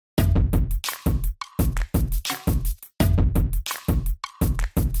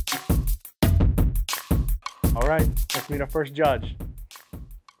right, let's meet our first judge.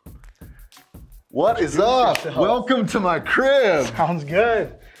 What is up? Welcome to my crib. Sounds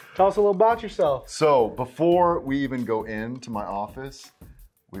good. Tell us a little about yourself. So before we even go into my office,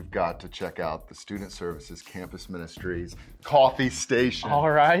 we've got to check out the Student Services Campus Ministries coffee station.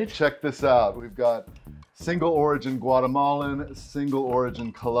 All right. Check this out. We've got single origin Guatemalan, single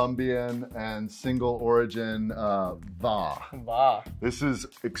origin Colombian, and single origin Va. This is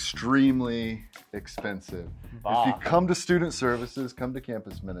extremely expensive. If you come to Student Services, come to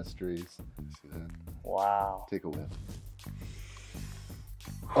Campus Ministries. See that? Wow. Take a whiff.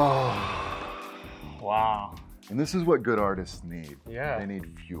 Oh. Wow. And this is what good artists need. Yeah. They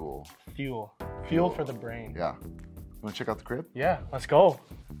need fuel. Fuel for the brain. Yeah. Want to check out the crib? Yeah, let's go.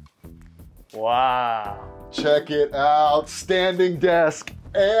 Wow. Check it out. Standing desk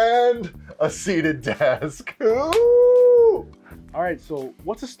and a seated desk. Ooh. All right, so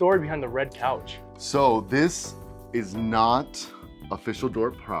what's the story behind the red couch? So this is not official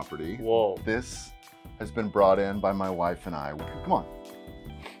Dordt property. Whoa. This has been brought in by my wife and I. Come on,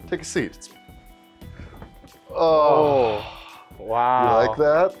 take a seat. Oh, wow. You like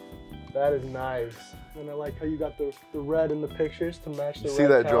that? That is nice. And I like how you got the red in the pictures to match the red See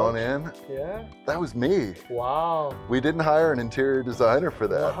that couch. drawn in? Yeah. That was me. Wow. We didn't hire an interior designer for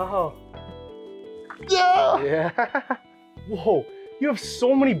that. Wow. Yeah. Yeah. Whoa, you have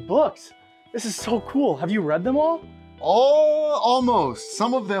so many books. This is so cool. Have you read them all? Oh, almost.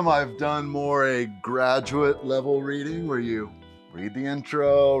 Some of them I've done more a graduate level reading where you read the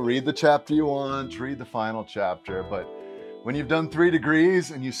intro, read the chapter you want, read the final chapter. But when you've done 3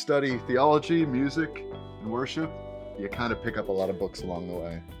 degrees and you study theology, music, and worship, you kind of pick up a lot of books along the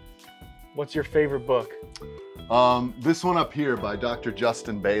way. What's your favorite book? This one up here by Dr.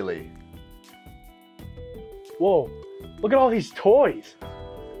 Justin Bailey. Whoa, look at all these toys.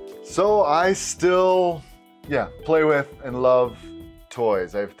 So I still, play with and love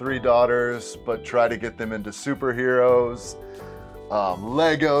toys. I have 3 daughters, but try to get them into superheroes,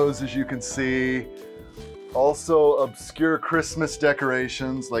 Legos, as you can see. Also obscure Christmas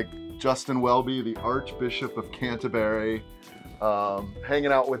decorations like Justin Welby, the Archbishop of Canterbury,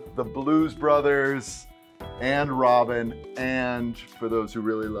 hanging out with the Blues Brothers and Robin, and for those who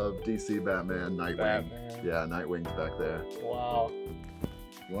really love DC Batman, Nightwing. Yeah, Nightwing's back there. Wow.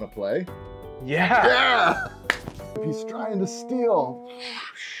 You want to play? Yeah. Yeah! If he's trying to steal,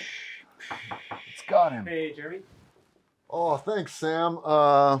 it's got him. Hey, Jeremy. Oh, thanks, Sam.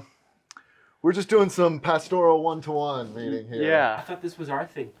 We're just doing some pastoral one-to-one meeting here. Yeah. I thought this was our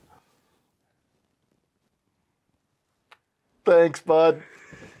thing. Thanks, bud.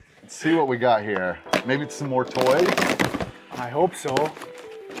 Let's see what we got here. Maybe it's some more toys? I hope so.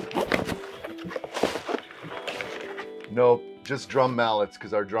 Nope, just drum mallets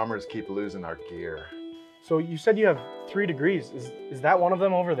because our drummers keep losing our gear. So you said you have 3 degrees. Is that one of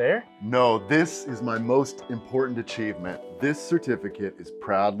them over there? No, this is my most important achievement. This certificate is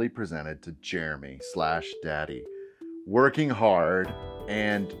proudly presented to Jeremy/Daddy. Working hard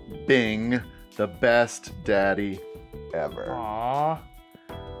and being the best daddy ever. Aww,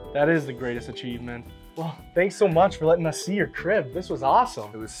 that is the greatest achievement. Well, thanks so much for letting us see your crib. This was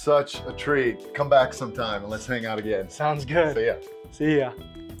awesome. It was such a treat. Come back sometime and let's hang out again. Sounds good. See ya. See ya.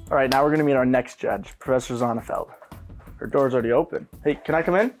 All right, now we're gonna meet our next judge, Professor Zonnefeld. Her door's already open. Hey, can I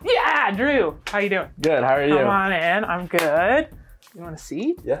come in? Yeah, Drew. How you doing? Good, how are you? Come on in. I'm good. You want a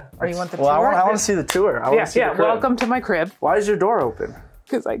seat? Yeah. Or you want the tour? I want to see the tour. Yeah, welcome to my crib. Why is your door open?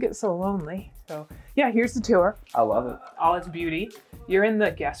 Because I get so lonely. So, yeah, here's the tour. I love it. All its beauty. You're in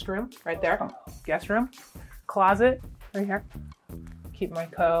the guest room right there. Guest room. Closet right here. Keep my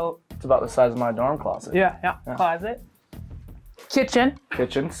coat. It's about the size of my dorm closet. Yeah. Closet. Kitchen.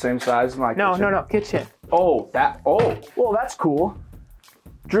 Kitchen, same size as my kitchen. No, kitchen. Oh, well, that's cool.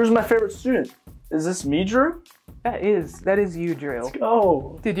 Drew's my favorite student. Is this me, Drew? That is you, Drew. Let's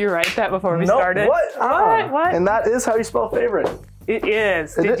go. Did you write that before we started? What? What? And that is how you spell favorite. It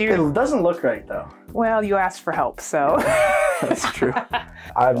is. It doesn't look right, though. Well, you asked for help, so. That's true.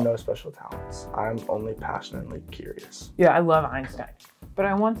 I have no special talents. I'm only passionately curious. Yeah, I love Einstein. But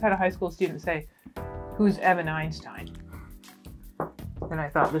I once had a high school student say, "Who's Evan Einstein?" And I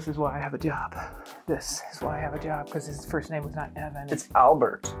thought, this is why I have a job. This is why I have a job, because his first name was not Evan. It's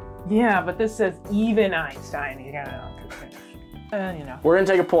Albert. Yeah, but this says even Einstein. You gotta know. We're gonna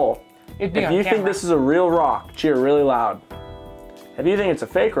take a poll. It'd be If on you think camera. this is a real rock, cheer really loud. If you think it's a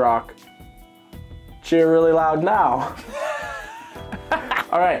fake rock, cheer really loud now.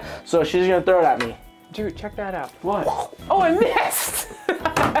 All right, so she's gonna throw it at me. Drew, check that out. What? Oh, I missed!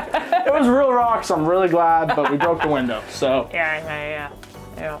 It was real rocks. I'm really glad, but we broke the window, so. Yeah.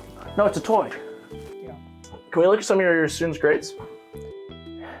 No, it's a toy. Yeah. Can we look at some of your students' grades?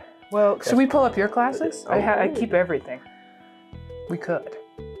 Well, should we pull up your classes? Oh. I keep everything. We could.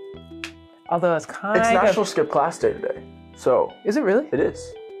 Although it's kind It's of... National Skip Class Day today. So, Is it really? it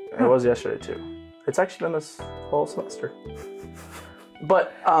is. It was yesterday too. It's actually been this whole semester.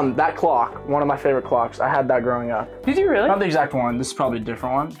 But that clock, one of my favorite clocks, I had that growing up. Did you really? Not the exact one, this is probably a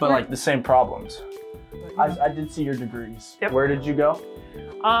different one, but like the same problems. I did see your degrees. Yep. Where did you go?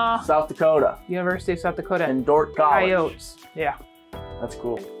 South Dakota. University of South Dakota. In Dordt College. Coyotes. Yeah. That's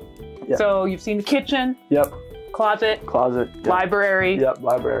cool. Yeah. So you've seen the kitchen, Yep. closet, Closet. Yep. library, Yep,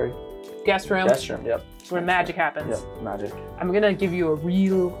 library. guest room. Guest room, yep. It's where magic happens. Yep, magic. I'm gonna give you a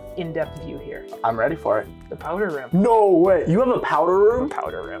real in-depth view here. I'm ready for it. The powder room. No way. You have a powder room?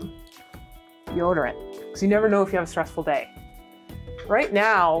 Powder room. Deodorant. Because you never know if you have a stressful day. Right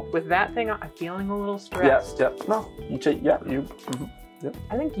now, with that thing, I'm feeling a little stressed. Yep, yep. No, you take, yeah, you. Yep.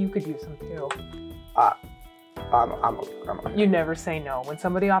 I think you could use some too. I'm You never say no. When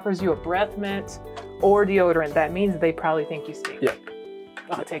somebody offers you a breath mint or deodorant, that means they probably think you stink. Yep.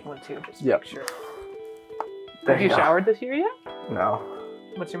 I'll take one too, just to Yep. make sure. Have you showered this year yet? No.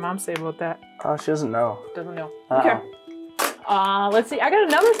 What's your mom say about that? She doesn't know. Doesn't know. Uh-uh. Okay. Let's see. I got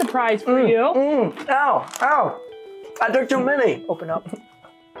another surprise for you. Ow, ow. I took too many. Open up.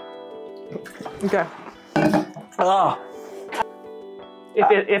 Okay. Oh,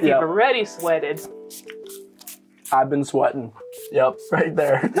 If yep. you've already sweated, I've been sweating. Yep, right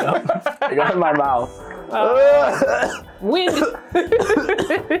there. Yep. I got it in my mouth. wind.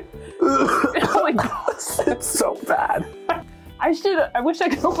 Oh my God. It's so bad. I wish I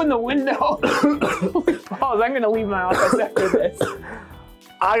could open the window. Pause. I'm gonna leave my office after this.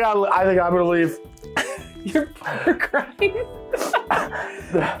 I think I'm gonna leave. You're crying.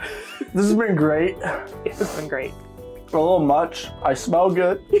 This has been great. It's been great. A little much. I smell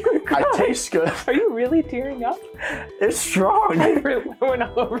good. I taste good. Are you really tearing up? It's strong. I really went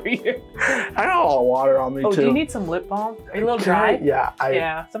all over you. I got a lot of water on me Oh, too. do you need some lip balm? Are you a little dry? Yeah.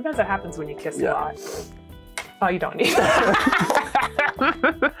 Yeah. Sometimes that happens when you kiss a Yeah. lot. Oh, you don't need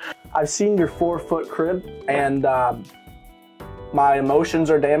that. I've seen your 4-foot crib, and my emotions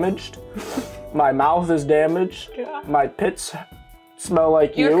are damaged. My mouth is damaged. Yeah. My pits smell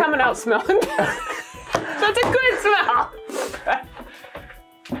like you. You're coming out smelling bad. That's a good smell.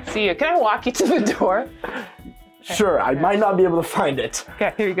 See you. Can I walk you to the door? Sure, I might not be able to find it.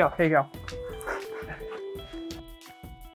 Okay, here you go. Here you go.